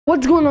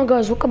What's going on,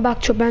 guys? Welcome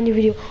back to a brand new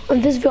video.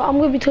 On this video I'm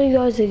going to be telling you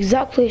guys the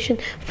exact location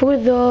for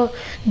the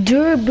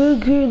Durr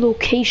burger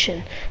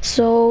location.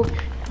 So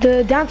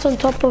the dance on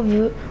top of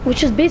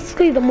which is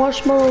basically the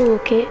marshmallow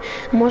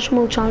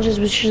challenges,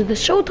 which is the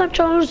Showtime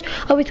challenges.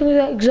 I'll be telling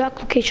you the exact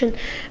location.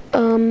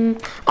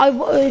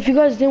 If you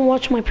guys didn't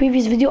watch my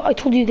previous video, I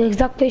told you the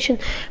exact location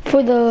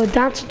for the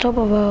dance on top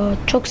of a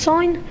truck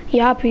sign.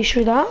 Yeah, pretty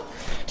sure that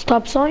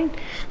stop sign.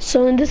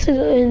 So in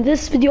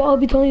this video I'll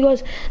be telling you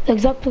guys the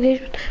exact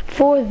location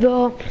for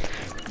the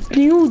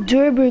new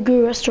Durr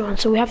burger restaurant.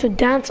 So we have to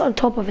dance on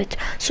top of it.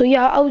 So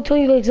yeah, I'll be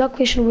telling you the exact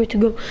location where to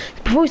go.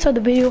 Before we start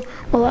the video,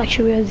 well,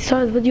 actually we already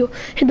started the video,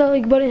 hit that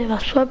like button, hit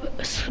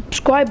that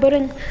subscribe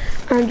button,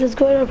 and let's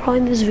go ahead and apply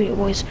in this video,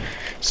 boys.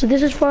 So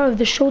this is part of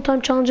the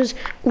Showtime challenges.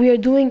 We are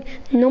doing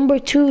number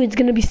 2. It's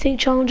gonna be state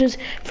challenges.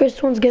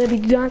 First one's gonna be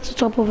dance on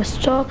top of a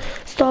stop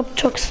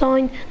truck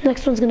sign.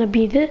 Next one's gonna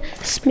be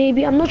this.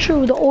 Maybe I'm not sure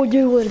what the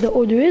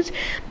order is,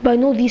 but I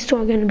know these two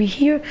are gonna be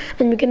here,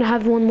 and we're gonna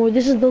have one more.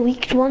 This is the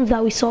leaked ones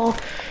that we saw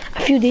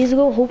a few days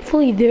ago.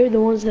 Hopefully they're the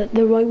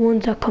right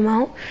ones that come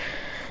out.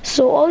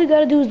 So all you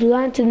gotta do is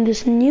land in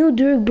this new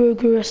Durr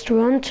burger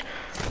restaurant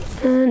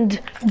and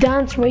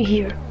dance right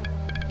here.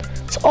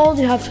 That's all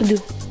you have to do.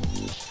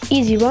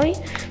 Easy, right?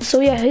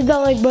 So yeah, hit that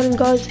like button,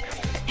 guys,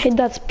 hit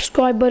that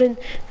subscribe button,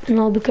 and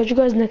I'll catch you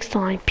guys next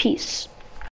time. Peace.